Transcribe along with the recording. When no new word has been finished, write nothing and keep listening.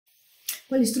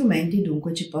Quali strumenti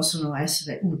dunque ci possono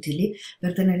essere utili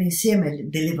per tenere insieme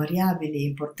delle variabili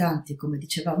importanti, come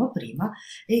dicevamo prima,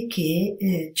 e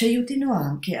che ci aiutino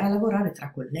anche a lavorare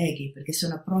tra colleghi, perché se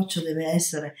un approccio deve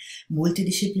essere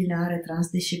multidisciplinare,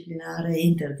 transdisciplinare,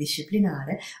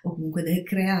 interdisciplinare, o comunque deve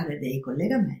creare dei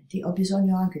collegamenti, ho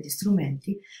bisogno anche di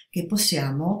strumenti che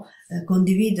possiamo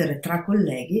condividere tra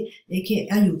colleghi e che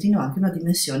aiutino anche una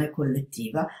dimensione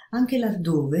collettiva, anche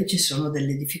laddove ci sono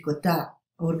delle difficoltà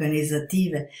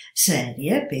organizzative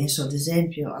serie. Penso ad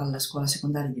esempio alla scuola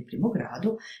secondaria di primo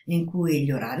grado, in cui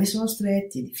gli orari sono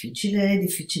stretti, è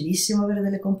difficilissimo avere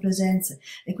delle competenze,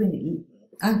 e quindi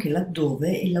anche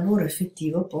laddove il lavoro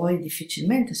effettivo poi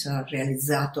difficilmente sarà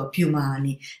realizzato a più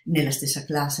mani nella stessa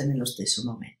classe nello stesso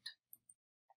momento.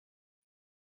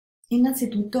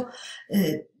 Innanzitutto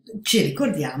ci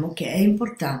ricordiamo che è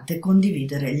importante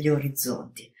condividere gli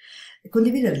orizzonti.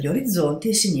 Condividere gli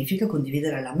orizzonti significa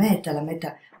condividere la meta,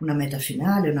 una meta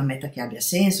finale, una meta che abbia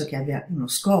senso, che abbia uno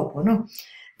scopo, no?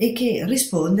 E che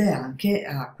risponde anche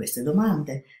a queste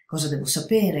domande: cosa devo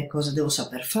sapere, cosa devo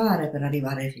saper fare per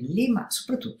arrivare fin lì, ma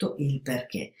soprattutto il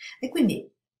perché. E quindi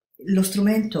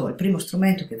il primo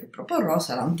strumento che vi proporrò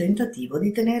sarà un tentativo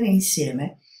di tenere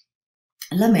insieme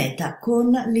la meta con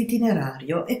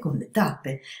l'itinerario e con le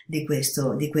tappe di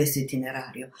questo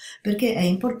itinerario, perché è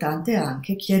importante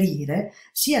anche chiarire,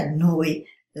 sia noi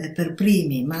per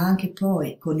primi, ma anche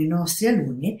poi con i nostri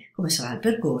alunni, come sarà il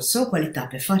percorso, quali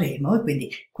tappe faremo e quindi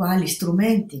quali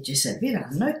strumenti ci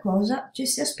serviranno e cosa ci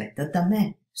si aspetta da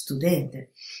me,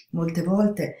 studente. Molte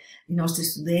volte i nostri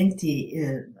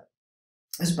studenti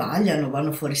sbagliano,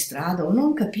 vanno fuori strada o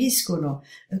non capiscono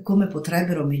come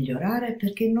potrebbero migliorare,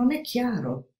 perché non è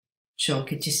chiaro ciò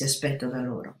che ci si aspetta da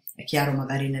loro. È chiaro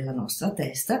magari nella nostra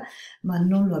testa, ma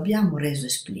non lo abbiamo reso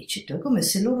esplicito. È come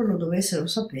se loro lo dovessero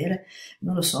sapere,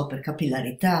 non lo so, per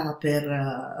capillarità,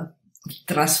 per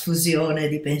trasfusione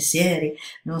di pensieri,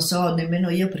 non so nemmeno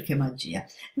io perché magia.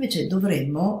 Invece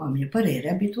dovremmo, a mio parere,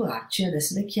 abituarci ad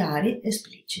essere chiari e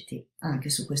espliciti anche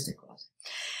su queste cose.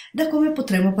 Da come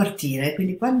potremo partire?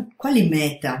 Quindi quali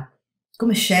meta?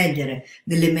 Come scegliere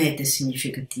delle mete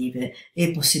significative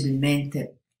e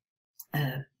possibilmente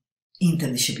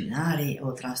interdisciplinari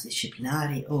o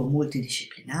transdisciplinari o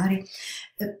multidisciplinari?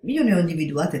 Io ne ho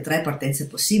individuate 3 partenze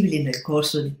possibili nel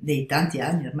corso dei tanti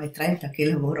anni, ormai 30, che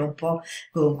lavoro un po'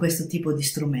 con questo tipo di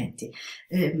strumenti.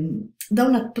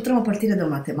 Potremmo partire da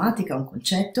una tematica, un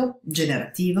concetto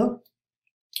generativo,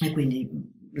 e quindi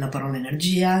la parola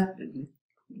energia,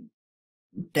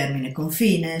 termine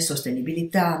confine,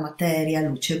 sostenibilità, materia,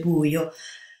 luce e buio.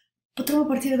 Potremmo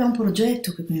partire da un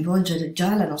progetto che coinvolge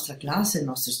già la nostra classe, il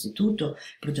nostro istituto,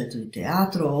 progetto di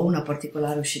teatro o una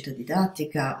particolare uscita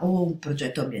didattica, o un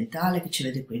progetto ambientale che ci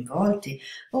vede coinvolti,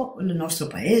 o il nostro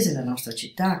paese, la nostra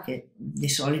città, che di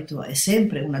solito è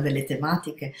sempre una delle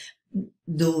tematiche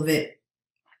dove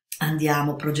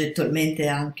andiamo progettualmente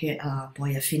anche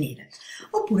poi a finire.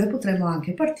 Oppure potremmo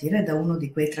anche partire da uno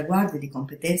di quei traguardi di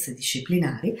competenze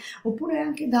disciplinari, oppure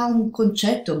anche da un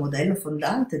concetto, modello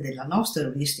fondante della nostra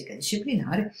heuristica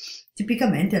disciplinare.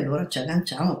 Tipicamente allora ci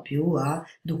agganciamo più a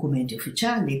documenti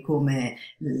ufficiali, come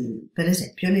per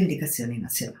esempio le indicazioni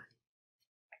nazionali.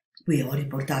 Qui ho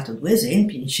riportato 2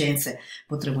 esempi. In scienze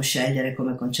potremmo scegliere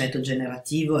come concetto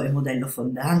generativo e modello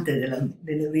fondante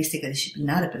dell'euristica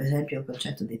disciplinare, per esempio, il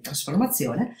concetto di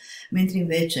trasformazione, mentre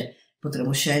invece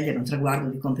potremmo scegliere un traguardo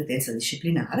di competenza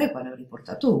disciplinare, quale ho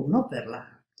riportato uno per la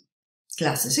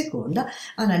classe seconda,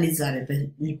 analizzare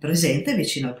il presente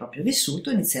vicino al proprio vissuto,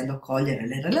 iniziando a cogliere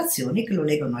le relazioni che lo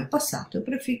legano al passato e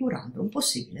prefigurando un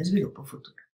possibile sviluppo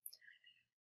futuro.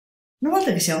 Una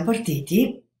volta che siamo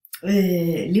partiti,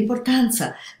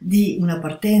 l'importanza di una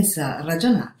partenza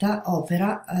ragionata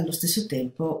opera allo stesso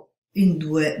tempo in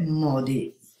 2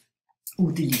 modi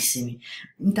utilissimi.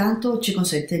 Intanto ci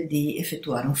consente di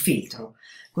effettuare un filtro,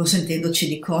 consentendoci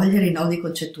di cogliere i nodi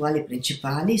concettuali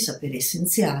principali, i saperi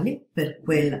essenziali per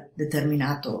quel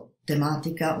determinato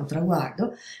tematica o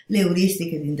traguardo, le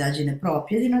euristiche di indagine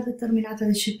proprie di una determinata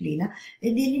disciplina,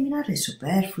 e di eliminare il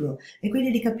superfluo, e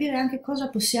quindi di capire anche cosa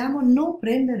possiamo non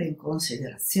prendere in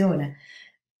considerazione.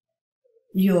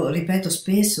 Io ripeto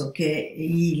spesso che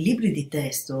i libri di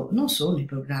testo non sono i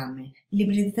programmi, i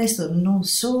libri di testo non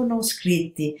sono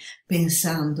scritti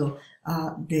pensando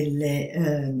a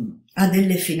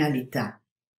delle finalità,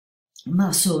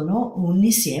 ma sono un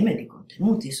insieme di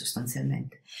contenuti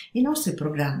sostanzialmente. I nostri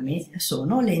programmi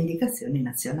sono le indicazioni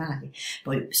nazionali.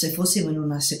 Poi, se fossimo in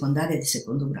una secondaria di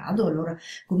secondo grado, allora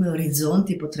come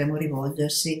orizzonti potremmo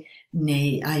rivolgersi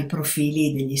ai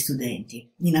profili degli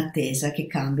studenti, in attesa che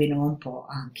cambino un po'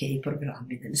 anche i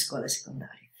programmi delle scuole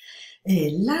secondarie.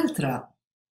 L'altra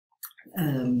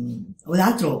o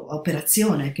l'altra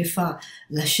operazione che fa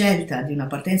la scelta di una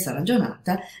partenza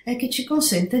ragionata è che ci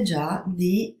consente già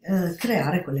di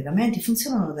creare collegamenti,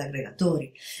 funzionano da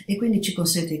aggregatori e quindi ci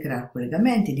consente di creare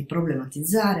collegamenti, di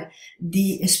problematizzare,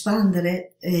 di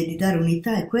espandere e di dare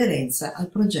unità e coerenza al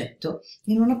progetto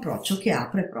in un approccio che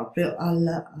apre proprio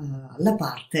alla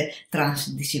parte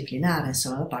transdisciplinare,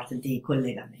 insomma la parte di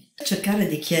collegamento. Cercare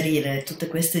di chiarire tutte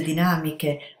queste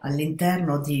dinamiche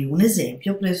all'interno di un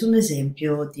esempio, ho preso un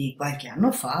esempio di qualche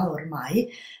anno fa ormai,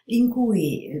 in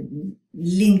cui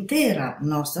l'intera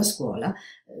nostra scuola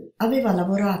aveva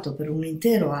lavorato per un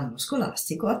intero anno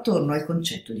scolastico attorno al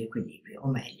concetto di equilibrio, o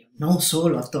meglio, non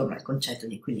solo attorno al concetto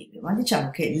di equilibrio, ma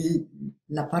diciamo che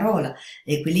la parola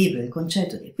equilibrio, il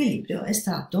concetto di equilibrio è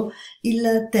stato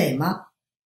il tema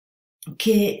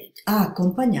che ha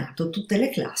accompagnato tutte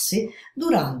le classi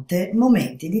durante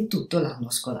momenti di tutto l'anno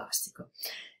scolastico.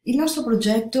 Il nostro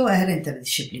progetto era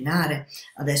interdisciplinare,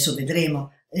 adesso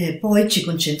vedremo, poi ci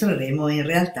concentreremo in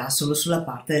realtà solo sulla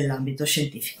parte dell'ambito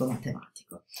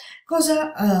scientifico-matematico.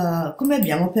 Come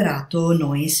abbiamo operato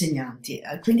noi insegnanti?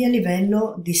 Quindi a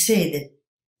livello di sede,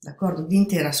 d'accordo, di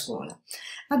intera scuola.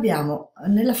 Abbiamo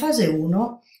nella fase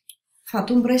 1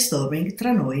 fatto un brainstorming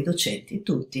tra noi docenti,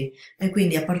 tutti, e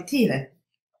quindi a partire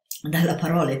dalla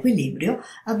parola equilibrio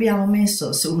abbiamo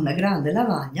messo su una grande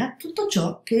lavagna tutto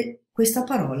ciò che questa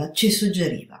parola ci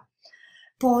suggeriva.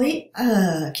 Poi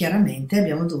chiaramente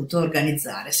abbiamo dovuto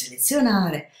organizzare,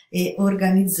 selezionare e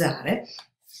organizzare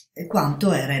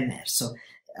quanto era emerso.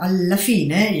 Alla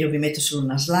fine, io vi metto su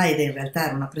una slide, in realtà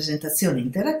era una presentazione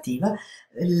interattiva,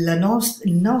 il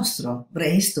nostro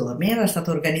brainstorming era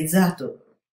stato organizzato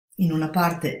in una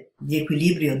parte di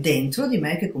equilibrio dentro di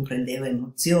me che comprendeva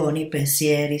emozioni,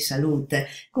 pensieri, salute,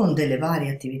 con delle varie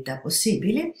attività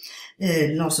possibili.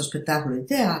 Il nostro spettacolo di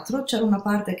teatro, c'era una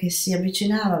parte che si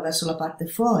avvicinava verso la parte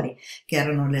fuori, che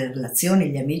erano le relazioni,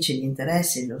 gli amici, gli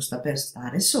interessi, lo saper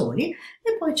stare soli,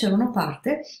 e poi c'era una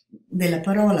parte della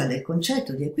parola, del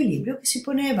concetto di equilibrio che si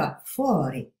poneva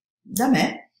fuori da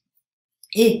me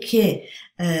e che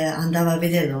andava a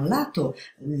vedere da un lato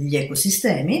gli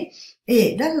ecosistemi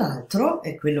e dall'altro,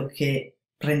 è quello che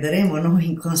prenderemo noi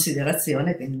in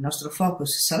considerazione, quindi il nostro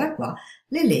focus sarà qua,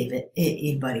 le leve e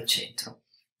il baricentro,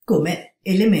 come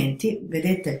elementi,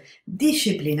 vedete,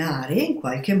 disciplinari in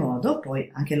qualche modo, poi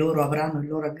anche loro avranno il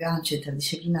loro aggancio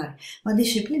interdisciplinare, ma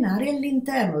disciplinari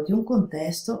all'interno di un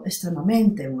contesto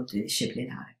estremamente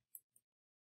multidisciplinare.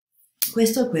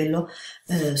 Questo è quello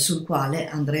sul quale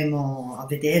andremo a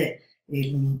vedere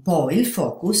un po' il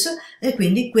focus e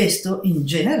quindi questo in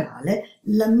generale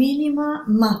la minima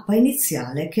mappa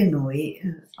iniziale che noi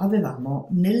avevamo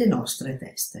nelle nostre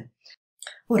teste.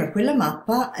 Ora quella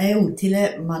mappa è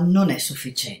utile ma non è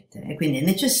sufficiente e quindi è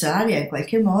necessaria in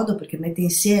qualche modo perché mette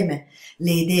insieme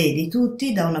le idee di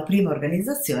tutti da una prima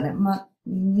organizzazione ma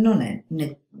non è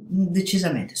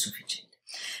decisamente sufficiente.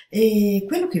 E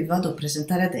quello che vi vado a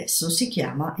presentare adesso si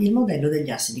chiama il modello degli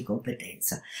assi di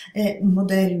competenza. È un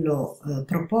modello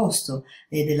proposto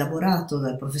ed elaborato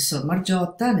dal professor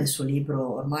Margiotta nel suo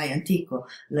libro ormai antico,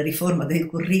 La riforma del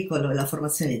curricolo e la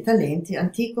formazione dei talenti,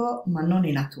 antico ma non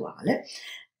inattuale.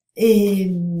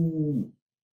 E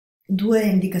due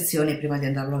indicazioni prima di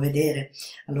andarlo a vedere.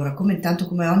 Allora, intanto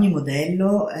come ogni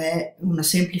modello è una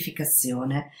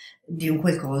semplificazione di un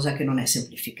qualcosa che non è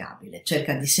semplificabile.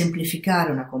 Cerca di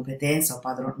semplificare una competenza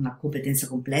una competenza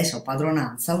complessa o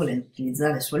padronanza, volendo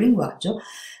utilizzare il suo linguaggio,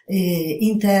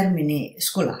 in termini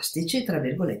scolastici, tra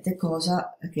virgolette,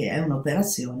 cosa che è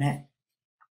un'operazione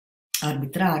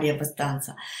arbitraria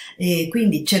abbastanza. E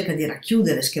quindi cerca di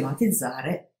racchiudere e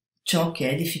schematizzare ciò che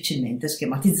è difficilmente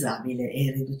schematizzabile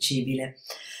e riducibile.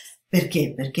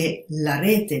 Perché? Perché la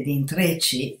rete di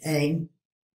intrecci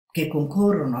che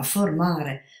concorrono a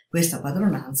formare questa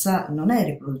padronanza non è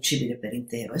riproducibile per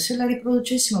intero e se la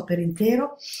riproducessimo per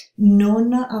intero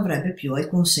non avrebbe più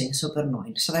alcun senso per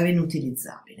noi, sarebbe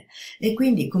inutilizzabile e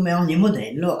quindi come ogni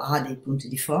modello ha dei punti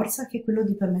di forza che è quello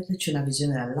di permetterci una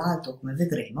visione dall'alto come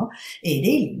vedremo e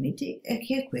dei limiti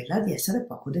che è quella di essere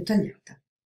poco dettagliata.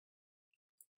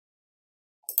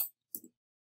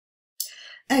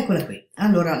 Eccola qui.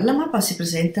 Allora, la mappa si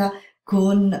presenta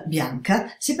con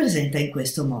bianca, si presenta in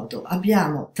questo modo.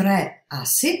 Abbiamo tre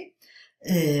assi,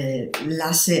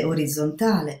 l'asse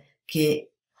orizzontale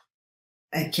che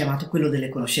è chiamato quello delle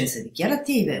conoscenze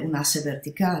dichiarative, un asse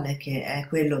verticale che è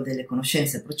quello delle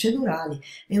conoscenze procedurali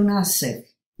e un asse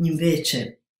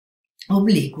invece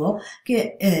obliquo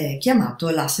che è chiamato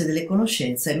l'asse delle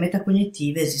conoscenze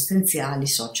metacognitive, esistenziali,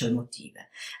 socio-emotive.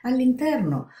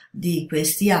 All'interno di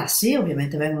questi assi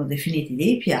ovviamente vengono definiti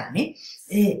dei piani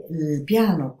e il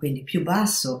piano quindi più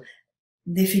basso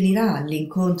definirà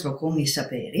l'incontro con i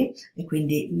saperi e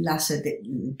quindi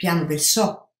il piano del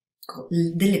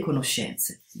delle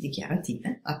conoscenze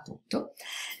dichiarative, appunto.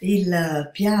 Il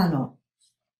piano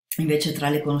invece tra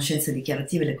le conoscenze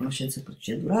dichiarative e le conoscenze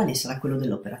procedurali sarà quello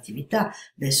dell'operatività,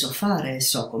 del so fare e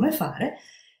so come fare.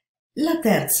 La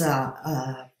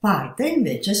terza parte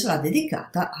invece sarà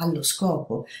dedicata allo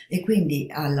scopo e quindi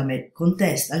alle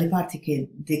parti che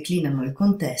declinano il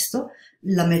contesto,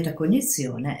 la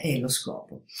metacognizione e lo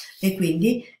scopo. E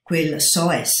quindi quel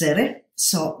so essere,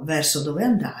 so verso dove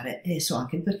andare e so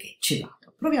anche il perché ci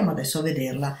vado. Proviamo adesso a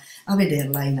vederla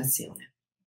in azione.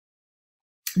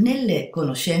 Nelle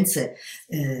conoscenze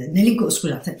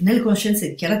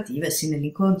dichiarative, sì,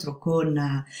 nell'incontro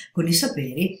con i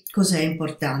saperi, cos'è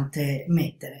importante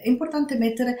mettere? È importante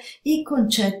mettere i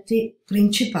concetti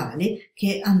principali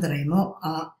che andremo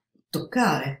a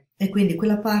toccare e quindi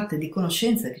quella parte di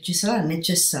conoscenza che ci sarà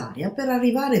necessaria per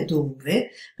arrivare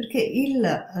dove, perché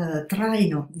il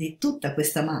traino di tutta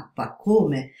questa mappa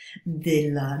come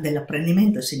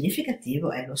dell'apprendimento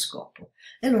significativo è lo scopo.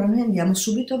 E allora noi andiamo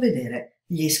subito a vedere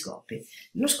gli scopi.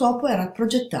 Lo scopo era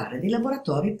progettare dei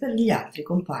laboratori per gli altri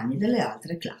compagni delle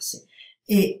altre classi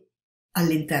e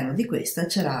all'interno di questa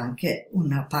c'era anche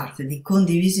una parte di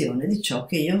condivisione di ciò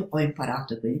che io ho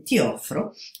imparato e quindi ti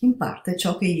offro in parte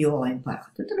ciò che io ho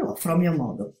imparato e te lo offro a mio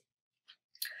modo.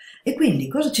 E quindi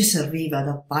cosa ci serviva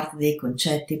da parte dei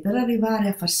concetti per arrivare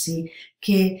a far sì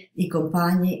che i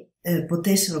compagni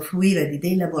potessero fruire di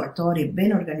dei laboratori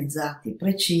ben organizzati,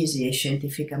 precisi e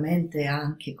scientificamente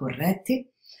anche corretti?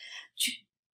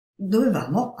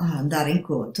 Dovevamo andare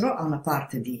incontro a una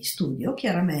parte di studio,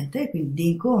 chiaramente, quindi di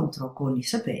incontro con i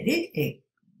saperi, e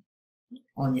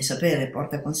ogni sapere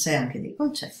porta con sé anche dei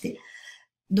concetti.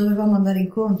 Dovevamo andare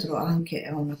incontro anche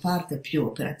a una parte più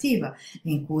operativa,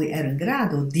 in cui ero in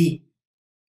grado di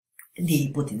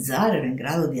ipotizzare, ero in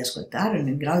grado di ascoltare, ero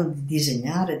in grado di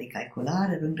disegnare, di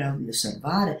calcolare, ero in grado di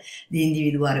osservare, di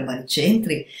individuare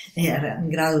baricentri, ero in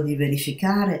grado di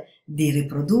verificare, di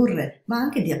riprodurre, ma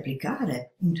anche di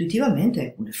applicare intuitivamente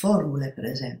alcune formule, per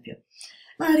esempio.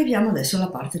 Ma arriviamo adesso alla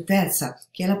parte terza,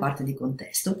 che è la parte di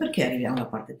contesto. Perché arriviamo alla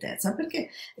parte terza? Perché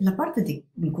la parte di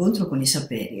incontro con i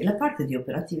saperi e la parte di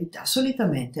operatività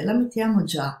solitamente la mettiamo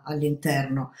già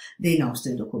all'interno dei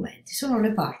nostri documenti. Sono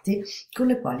le parti con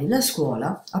le quali la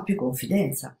scuola ha più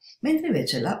confidenza, mentre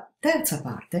invece la terza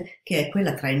parte, che è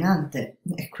quella trainante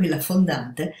e quella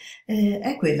fondante,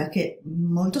 è quella che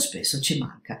molto spesso ci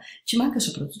manca. Ci manca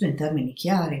soprattutto in termini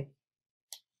chiari.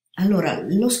 Allora,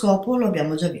 lo scopo lo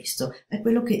abbiamo già visto, è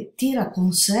quello che tira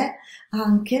con sé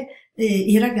anche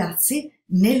i ragazzi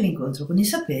nell'incontro con i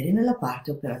saperi nella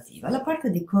parte operativa. La parte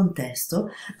di contesto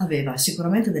aveva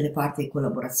sicuramente delle parti di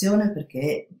collaborazione,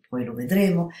 perché poi lo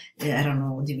vedremo,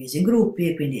 erano divisi in gruppi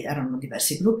e quindi erano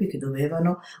diversi gruppi che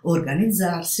dovevano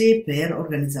organizzarsi per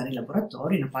organizzare i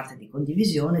laboratori, una parte di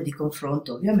condivisione, di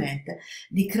confronto ovviamente,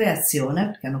 di creazione,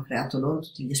 perché hanno creato loro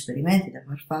tutti gli esperimenti da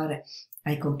far fare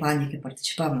ai compagni che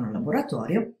partecipavano al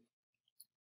laboratorio,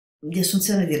 di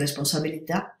assunzione di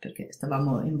responsabilità, perché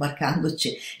stavamo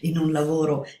imbarcandoci in un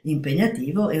lavoro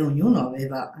impegnativo e ognuno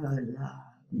aveva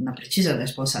una precisa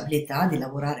responsabilità di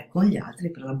lavorare con gli altri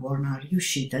per la buona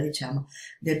riuscita, diciamo,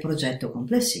 del progetto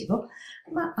complessivo,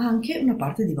 ma anche una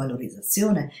parte di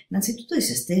valorizzazione, innanzitutto di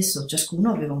se stesso.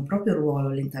 Ciascuno aveva un proprio ruolo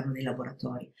all'interno dei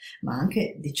laboratori, ma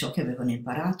anche di ciò che avevano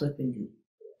imparato e quindi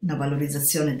una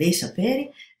valorizzazione dei saperi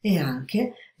e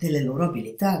anche delle loro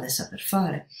abilità, del saper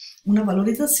fare, una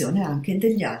valorizzazione anche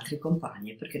degli altri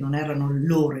compagni, perché non erano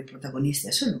loro i protagonisti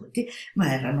assoluti,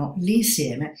 ma erano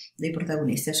l'insieme dei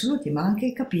protagonisti assoluti, ma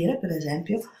anche capire, per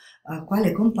esempio, a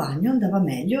quale compagno andava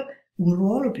meglio un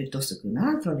ruolo piuttosto che un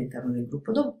altro all'interno del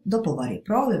gruppo, dopo varie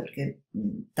prove, perché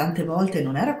tante volte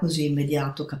non era così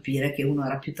immediato capire che uno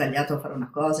era più tagliato a fare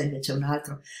una cosa, invece un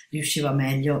altro riusciva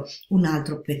meglio un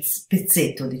altro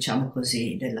pezzetto, diciamo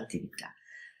così, dell'attività.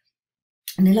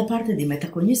 Nella parte di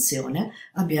metacognizione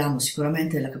abbiamo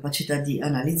sicuramente la capacità di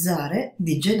analizzare,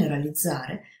 di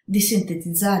generalizzare, di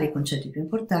sintetizzare i concetti più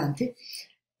importanti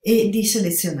e di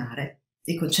selezionare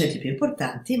i concetti più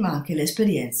importanti, ma anche le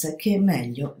esperienze che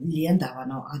meglio gli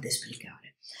andavano ad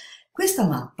esplicare. Questa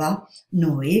mappa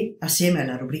noi, assieme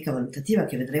alla rubrica valutativa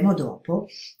che vedremo dopo,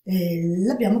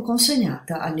 l'abbiamo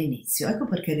consegnata all'inizio. Ecco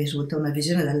perché risulta una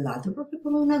visione dall'alto, proprio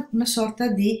come una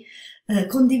sorta di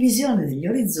condivisione degli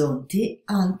orizzonti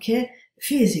anche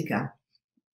fisica.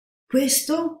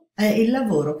 Questo è il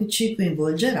lavoro che ci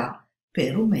coinvolgerà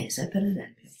per un mese, per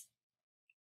esempio.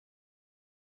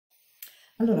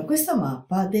 Allora, questa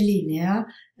mappa delinea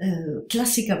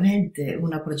classicamente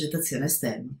una progettazione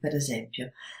STEM, per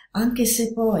esempio, anche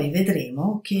se poi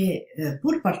vedremo che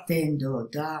pur partendo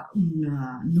da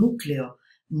un nucleo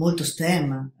molto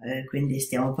STEM, quindi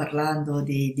stiamo parlando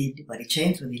di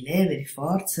baricentro, di leve, di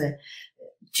forze,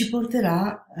 ci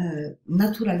porterà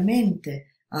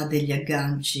naturalmente a degli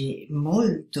agganci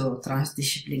molto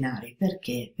transdisciplinari.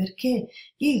 Perché? Perché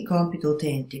il compito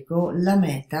autentico, la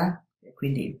meta,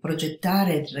 quindi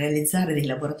progettare e realizzare dei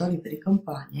laboratori per i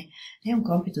compagni, è un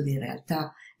compito di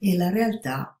realtà e la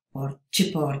realtà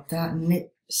ci porta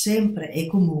sempre e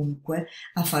comunque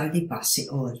a fare dei passi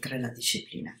oltre la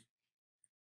disciplina.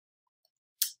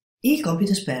 Il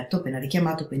compito esperto, appena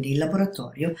richiamato, quindi il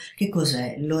laboratorio, che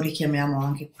cos'è? Lo richiamiamo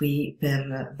anche qui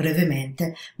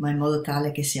brevemente, ma in modo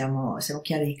tale che siamo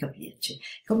chiari di capirci.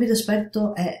 Il compito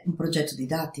esperto è un progetto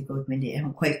didattico, quindi è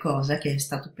un qualcosa che è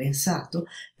stato pensato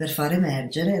per far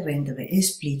emergere e rendere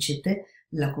esplicite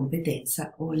la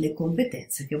competenza o le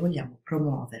competenze che vogliamo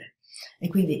promuovere. E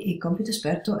quindi il compito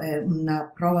esperto è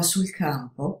una prova sul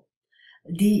campo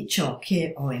di ciò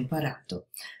che ho imparato.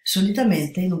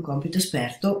 Solitamente in un compito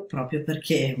esperto, proprio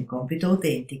perché è un compito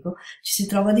autentico, ci si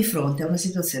trova di fronte a una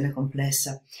situazione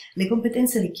complessa. Le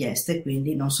competenze richieste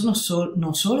quindi non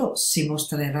solo si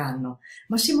mostreranno,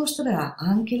 ma si mostrerà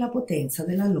anche la potenza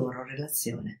della loro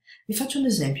relazione. Vi faccio un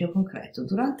esempio concreto.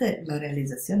 Durante la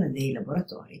realizzazione dei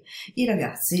laboratori, i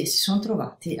ragazzi si sono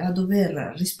trovati a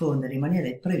dover rispondere in maniera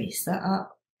imprevista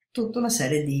a tutta una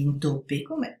serie di intoppi,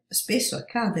 come spesso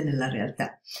accade nella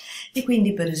realtà. E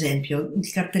quindi, per esempio,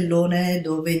 il cartellone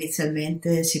dove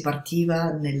inizialmente si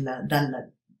partiva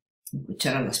in cui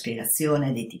c'era la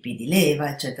spiegazione dei tipi di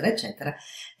leva, eccetera, eccetera,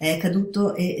 è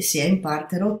caduto e si è in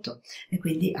parte rotto, e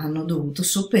quindi hanno dovuto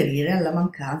sopperire alla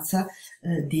mancanza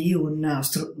di un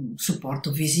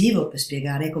supporto visivo per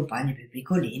spiegare ai compagni più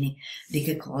piccolini di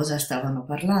che cosa stavano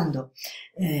parlando.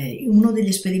 Uno degli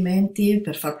esperimenti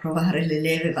per far provare le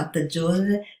leve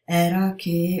vantaggiose era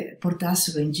che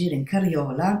portassero in giro in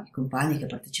carriola i compagni che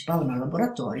partecipavano al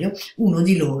laboratorio, uno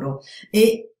di loro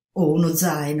o uno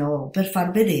zaino, per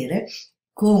far vedere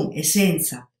con e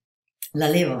senza la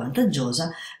leva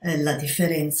vantaggiosa la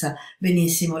differenza.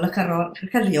 Benissimo, la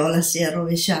carriola si è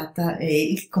rovesciata e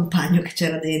il compagno che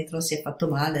c'era dentro si è fatto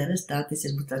male, è restato, si è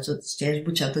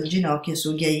sbucciato il ginocchio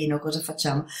sul ghiaino, cosa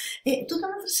facciamo? E tutta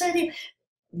un'altra serie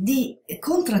di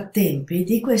contrattempi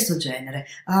di questo genere.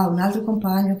 Un altro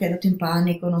compagno che è andato in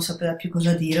panico, non sapeva più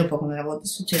cosa dire, un po' come a volte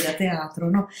succede a teatro,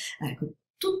 no? Ecco,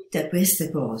 tutte queste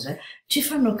cose ci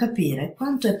fanno capire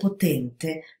quanto è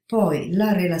potente poi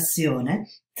la relazione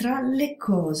tra le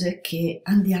cose che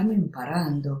andiamo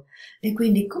imparando. E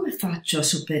quindi come faccio a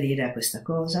sopperire a questa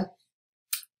cosa?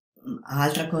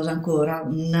 Altra cosa ancora,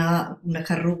 una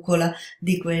carrucola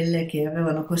di quelle che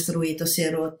avevano costruito si è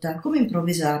rotta, come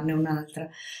improvvisarne un'altra?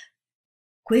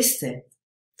 Queste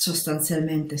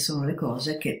sostanzialmente sono le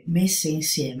cose che messe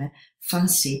insieme fanno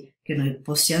sì che noi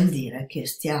possiamo dire che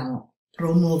stiamo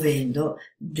promuovendo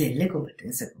delle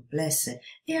competenze complesse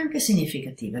e anche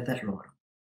significative per loro.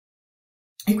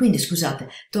 E quindi, scusate,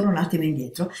 torno un attimo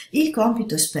indietro, il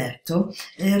compito esperto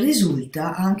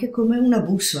risulta anche come una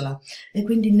bussola, e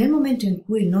quindi nel momento in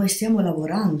cui noi stiamo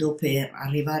lavorando per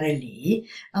arrivare lì,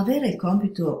 avere il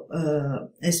compito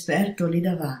esperto lì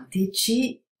davanti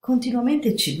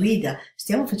continuamente ci guida.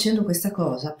 Stiamo facendo questa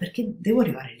cosa perché devo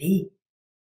arrivare lì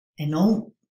e non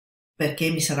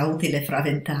perché mi sarà utile fra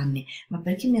 20 anni, ma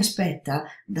perché mi aspetta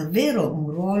davvero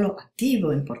un ruolo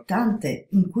attivo, importante,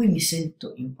 in cui mi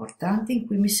sento importante, in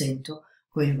cui mi sento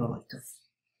coinvolto.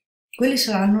 Quelli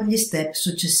saranno gli step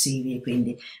successivi,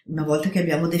 quindi una volta che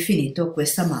abbiamo definito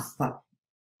questa mappa,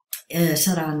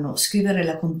 saranno scrivere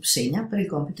la consegna per il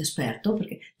compito esperto,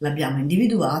 perché l'abbiamo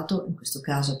individuato, in questo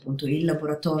caso appunto il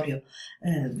laboratorio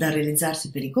da realizzarsi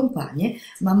per i compagni,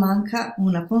 ma manca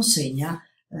una consegna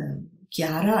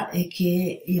chiara e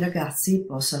che i ragazzi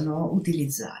possano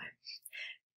utilizzare.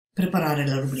 Preparare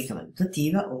la rubrica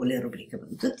valutativa o le rubriche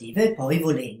valutative e poi,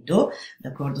 volendo,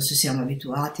 d'accordo, se siamo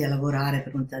abituati a lavorare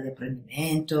per unità di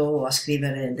apprendimento o a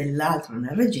scrivere dell'altro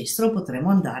nel registro, potremo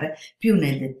andare più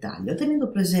nel dettaglio,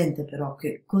 tenendo presente però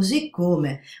che così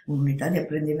come un'unità di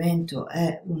apprendimento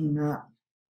è una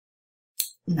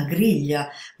griglia,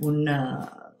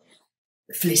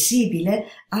 flessibile,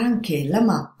 anche la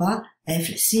mappa è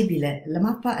flessibile. La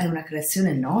mappa è una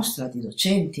creazione nostra di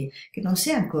docenti che non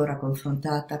si è ancora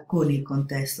confrontata con il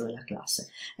contesto della classe,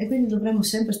 e quindi dovremo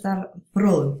sempre stare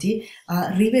pronti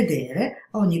a rivedere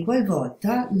ogni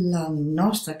qualvolta la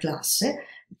nostra classe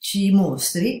ci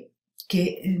mostri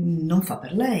che non fa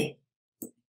per lei.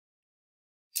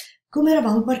 Come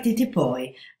eravamo partiti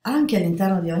poi? Anche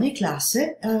all'interno di ogni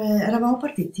classe eravamo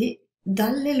partiti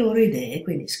dalle loro idee,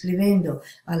 quindi scrivendo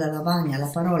alla lavagna la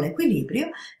parola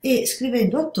equilibrio e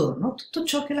scrivendo attorno tutto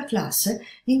ciò che la classe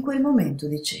in quel momento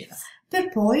diceva, per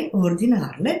poi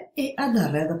ordinarle e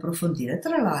darle ad approfondire.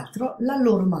 Tra l'altro la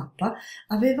loro mappa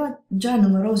aveva già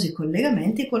numerosi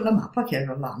collegamenti con la mappa che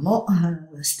avevamo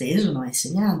steso noi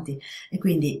insegnanti, e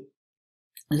quindi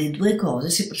le due cose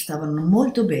si prestavano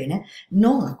molto bene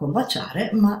non a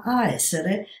combaciare, ma a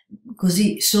essere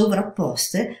così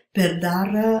sovrapposte per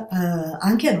dar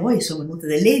anche a noi sono venute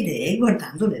delle idee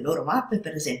guardando le loro mappe,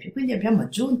 per esempio. Quindi abbiamo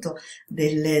aggiunto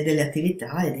delle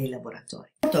attività e dei laboratori.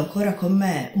 Porto ancora con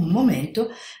me un momento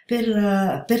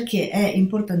perché è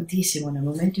importantissimo nel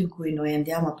momento in cui noi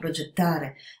andiamo a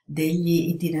progettare degli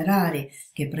itinerari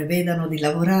che prevedano di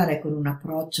lavorare con un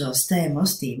approccio STEM o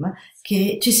STEAM,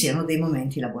 che ci siano dei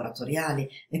momenti laboratoriali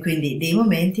e quindi dei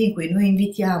momenti in cui noi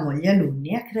invitiamo gli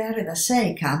alunni a creare da sé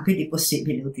i campi di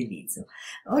possibile utilizzo.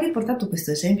 Ho riportato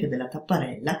questo esempio della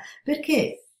tapparella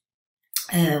perché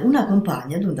una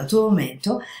compagna ad un dato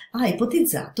momento ha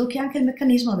ipotizzato che anche il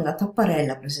meccanismo della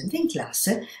tapparella presente in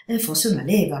classe fosse una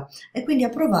leva, e quindi ha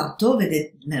provato,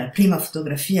 vedete nella prima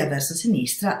fotografia verso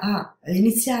sinistra, a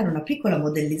iniziare una piccola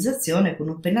modellizzazione con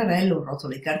un pennarello, un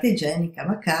rotolo di carta igienica,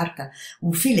 una carta,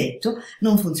 un filetto.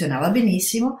 Non funzionava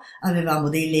benissimo, avevamo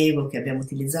dei Lego che abbiamo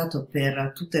utilizzato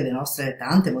per tutte le nostre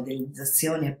tante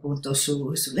modellizzazioni appunto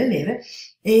sulle leve,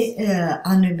 e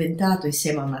hanno inventato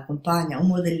insieme a una compagna un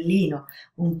modellino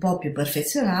un po' più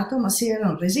perfezionato, ma si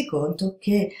erano resi conto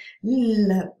che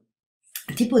il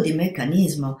tipo di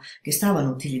meccanismo che stavano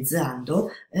utilizzando,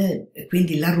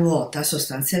 quindi la ruota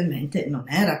sostanzialmente non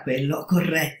era quello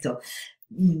corretto.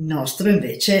 Il nostro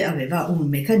invece aveva un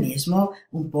meccanismo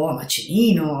un po' a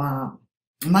macinino, a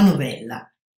manovella.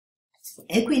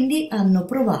 E quindi hanno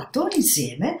provato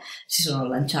insieme, si sono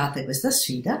lanciate questa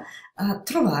sfida, a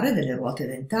trovare delle ruote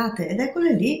dentate, ed è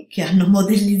quelle lì che hanno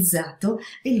modellizzato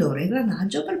il loro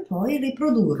ingranaggio per poi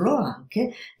riprodurlo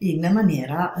anche in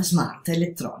maniera smart,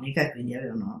 elettronica, e quindi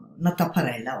avevano una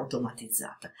tapparella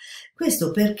automatizzata.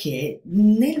 Questo perché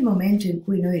nel momento in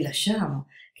cui noi lasciamo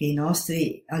che i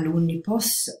nostri alunni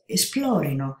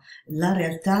esplorino la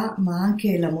realtà ma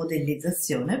anche la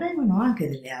modellizzazione, vengono anche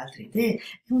delle altre idee.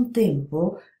 È un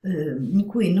tempo in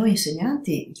cui noi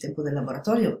insegnanti, il tempo del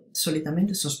laboratorio,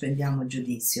 solitamente sospendiamo il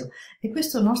giudizio, e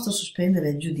questo nostro sospendere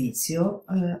il giudizio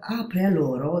apre a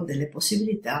loro delle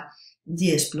possibilità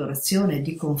di esplorazione,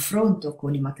 di confronto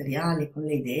con i materiali, con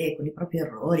le idee, con i propri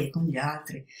errori, con gli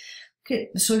altri,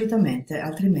 che solitamente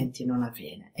altrimenti non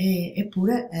avviene.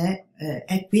 Eppure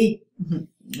è qui,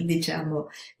 diciamo,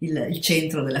 il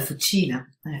centro della fucina.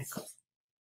 Ecco.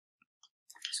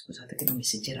 Scusate che non mi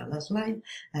si gira la slide,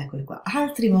 eccoli qua.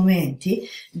 Altri momenti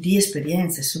di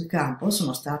esperienze sul campo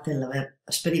sono state l'aver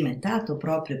sperimentato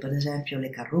proprio, per esempio, le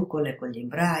carrucole con gli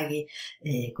imbraghi,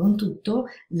 con tutto,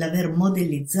 l'aver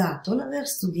modellizzato, l'aver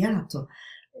studiato.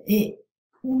 E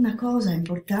una cosa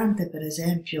importante, per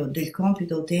esempio, del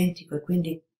compito autentico, e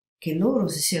quindi che loro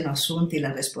si siano assunti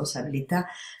la responsabilità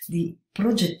di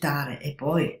progettare e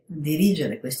poi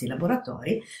dirigere questi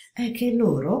laboratori, è che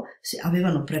loro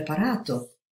avevano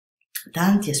preparato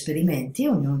tanti esperimenti,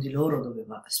 ognuno di loro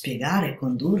doveva spiegare e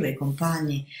condurre i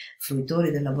compagni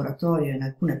fruitori del laboratorio in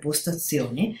alcune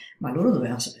postazioni, ma loro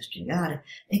dovevano saper spiegare.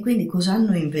 E quindi cosa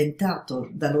hanno inventato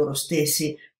da loro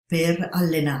stessi per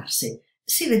allenarsi?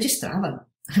 Si registravano.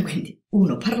 Quindi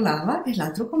uno parlava e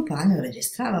l'altro compagno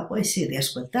registrava, poi si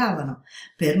riascoltavano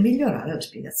per migliorare la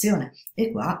spiegazione.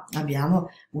 E qua abbiamo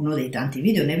uno dei tanti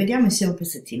video, ne vediamo insieme un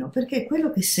pezzettino, perché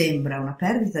quello che sembra una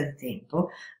perdita di tempo,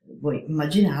 voi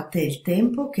immaginate il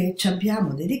tempo che ci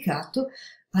abbiamo dedicato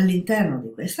all'interno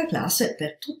di questa classe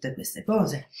per tutte queste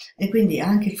cose, e quindi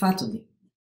anche il fatto di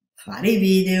fare i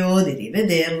video, di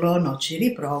rivederlo, no, ci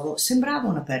riprovo, sembrava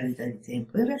una perdita di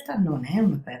tempo. In realtà non è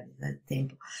una perdita di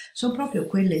tempo, sono proprio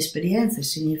quelle esperienze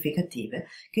significative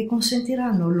che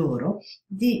consentiranno loro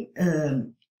di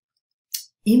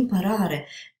imparare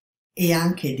e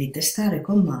anche di testare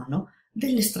con mano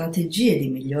delle strategie di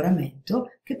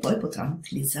miglioramento che poi potranno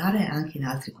utilizzare anche in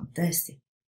altri contesti.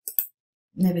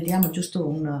 Ne vediamo giusto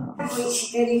un... Voi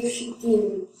siete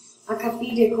riusciti a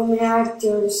capire come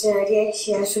Artios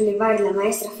riesce a sollevare la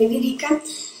maestra Federica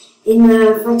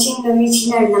facendo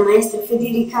avvicinare la maestra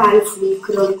Federica al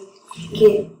fulcro,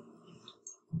 che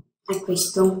è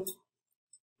questo,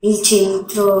 il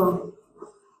centro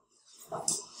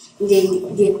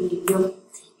di equilibrio.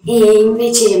 E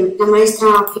invece la maestra...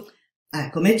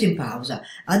 Ecco, metto in pausa.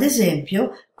 Ad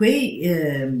esempio, quei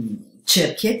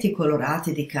cerchietti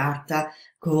colorati di carta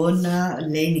con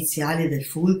le iniziali del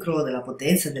fulcro, della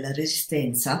potenza e della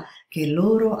resistenza che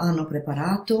loro hanno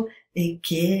preparato e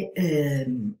che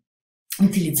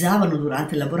utilizzavano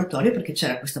durante il laboratorio, perché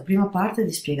c'era questa prima parte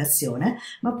di spiegazione,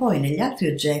 ma poi negli altri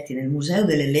oggetti, nel museo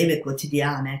delle leve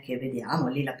quotidiane che vediamo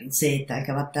lì, la pinzetta, il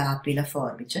cavatappi, la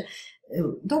forbice,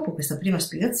 dopo questa prima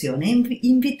spiegazione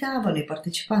invitavano i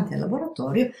partecipanti al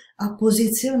laboratorio a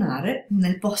posizionare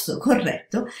nel posto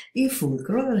corretto il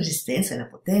fulcro, la resistenza e la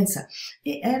potenza,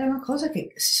 e era una cosa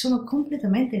che si sono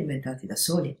completamente inventati da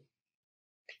soli.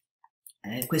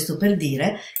 Questo per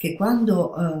dire che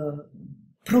quando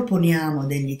proponiamo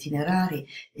degli itinerari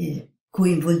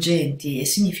coinvolgenti e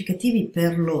significativi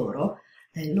per loro,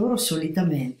 loro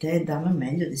solitamente danno il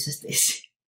meglio di se stessi.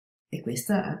 E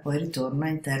questa poi ritorna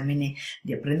in termini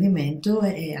di apprendimento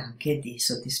e anche di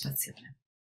soddisfazione.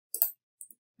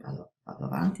 Vado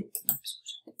avanti. No,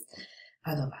 scusa.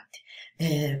 Vado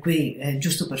avanti. Qui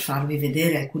giusto per farvi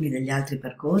vedere alcuni degli altri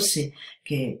percorsi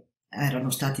che erano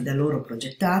stati da loro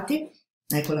progettati.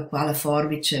 Eccola qua la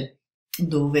forbice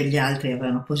dove gli altri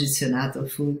avevano posizionato il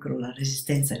fulcro, la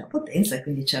resistenza e la potenza, e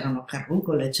quindi c'erano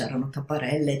carrucole, c'erano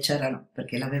tapparelle,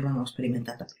 perché l'avevano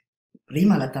sperimentata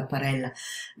prima la tapparella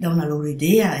da una loro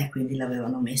idea e quindi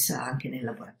l'avevano messa anche nel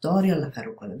laboratorio, alla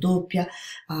carrucola doppia,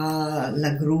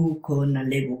 alla gru con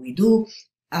l'ego guidù,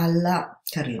 alla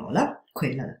carriola,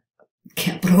 quella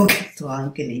che ha provocato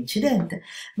anche l'incidente,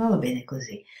 ma va bene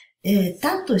così.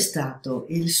 Tanto è stato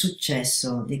il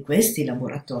successo di questi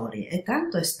laboratori e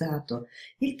tanto è stato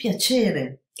il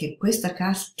piacere che questa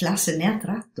classe ne ha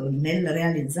tratto nel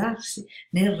realizzarsi,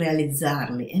 nel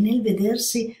realizzarli e nel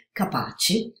vedersi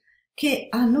capaci, che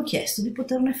hanno chiesto di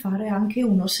poterne fare anche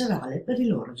uno serale per i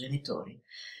loro genitori,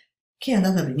 che è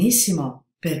andata benissimo.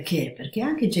 Perché? Perché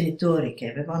anche i genitori che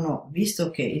avevano visto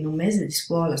che in un mese di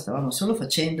scuola stavano solo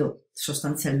facendo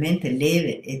sostanzialmente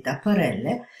leve e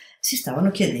tapparelle, si stavano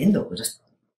chiedendo cosa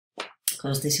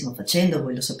stessimo facendo.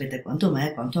 Voi lo sapete quanto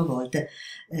me, quanto a volte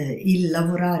il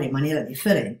lavorare in maniera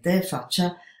differente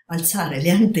faccia alzare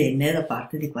le antenne da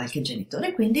parte di qualche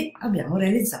genitore. Quindi abbiamo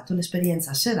realizzato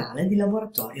un'esperienza serale di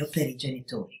laboratorio per i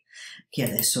genitori, che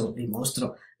adesso vi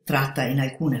mostro, tratta in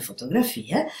alcune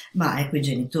fotografie, ma ecco i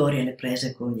genitori alle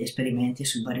prese con gli esperimenti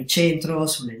sul baricentro,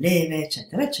 sulle leve,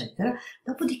 eccetera, eccetera.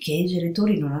 Dopodiché i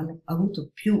genitori non hanno avuto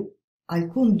più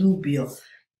alcun dubbio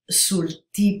sul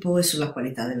tipo e sulla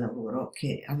qualità del lavoro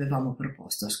che avevamo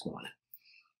proposto a scuola.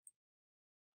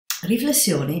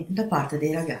 Riflessioni da parte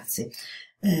dei ragazzi.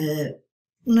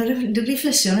 Una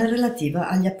riflessione relativa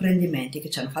agli apprendimenti che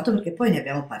ci hanno fatto, perché poi ne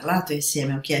abbiamo parlato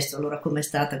insieme, ho chiesto allora com'è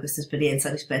stata questa esperienza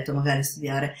rispetto magari a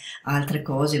studiare altre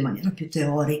cose in maniera più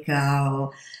teorica.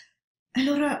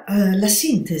 Allora la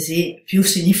sintesi più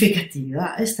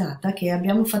significativa è stata che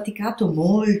abbiamo faticato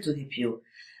molto di più,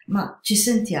 ma ci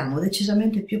sentiamo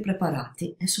decisamente più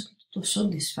preparati e soprattutto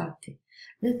soddisfatti.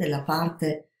 Vedete la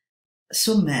parte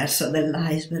sommersa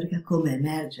dell'iceberg come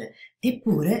emerge,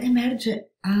 eppure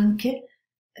emerge anche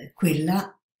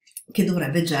quella che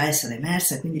dovrebbe già essere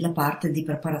emersa, quindi la parte di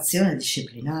preparazione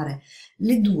disciplinare.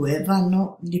 Le due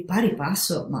vanno di pari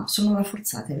passo, ma sono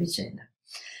rafforzate a vicenda.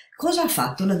 Cosa ha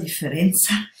fatto la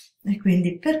differenza? E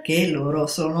quindi perché loro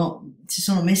si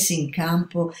sono messi in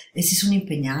campo e si sono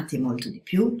impegnati molto di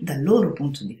più dal loro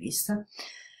punto di vista?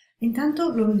 Intanto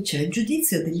loro dicevano: il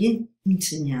giudizio degli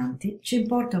insegnanti ci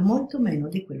importa molto meno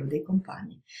di quello dei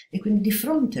compagni, e quindi di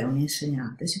fronte a un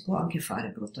insegnante si può anche fare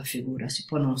brutta figura, si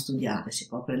può non studiare, si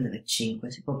può prendere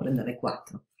 5, si può prendere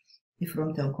 4. Di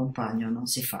fronte a un compagno non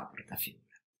si fa brutta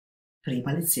figura.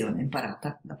 Prima lezione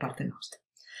imparata da parte nostra.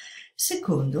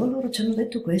 Secondo, loro ci hanno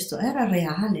detto questo, era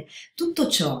reale, tutto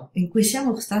ciò in cui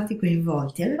siamo stati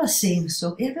coinvolti aveva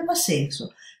senso, e aveva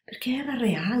senso perché era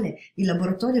reale. Il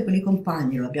laboratorio con i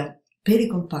compagni per i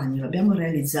compagni lo abbiamo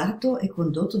realizzato e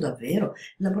condotto davvero,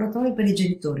 il laboratorio per i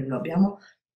genitori lo abbiamo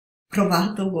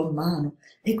provato con mano,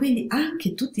 e quindi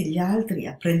anche tutti gli altri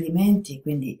apprendimenti,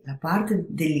 quindi la parte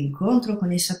dell'incontro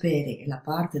con i saperi e la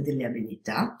parte delle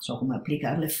abilità, so come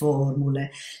applicare le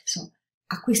formule,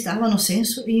 acquistavano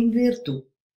senso in virtù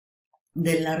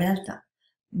della realtà,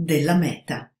 della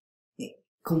meta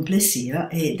complessiva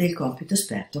e del compito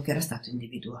esperto che era stato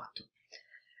individuato.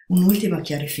 Un'ultima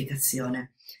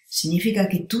chiarificazione. Significa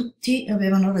che tutti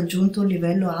avevano raggiunto un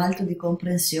livello alto di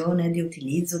comprensione e di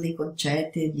utilizzo dei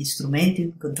concetti e degli strumenti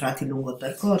incontrati lungo il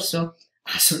percorso?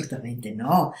 Assolutamente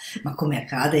no, ma come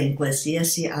accade in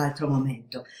qualsiasi altro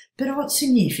momento. Però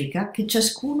significa che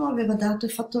ciascuno aveva dato e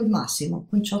fatto il massimo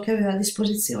con ciò che aveva a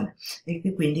disposizione e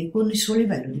che quindi con il suo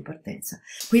livello di partenza.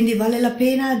 Quindi vale la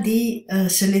pena di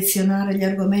selezionare gli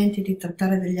argomenti, di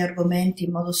trattare degli argomenti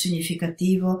in modo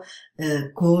significativo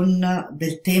con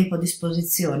del tempo a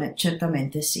disposizione?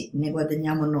 Certamente sì, ne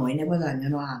guadagniamo noi, ne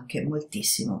guadagnano anche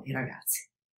moltissimo i ragazzi.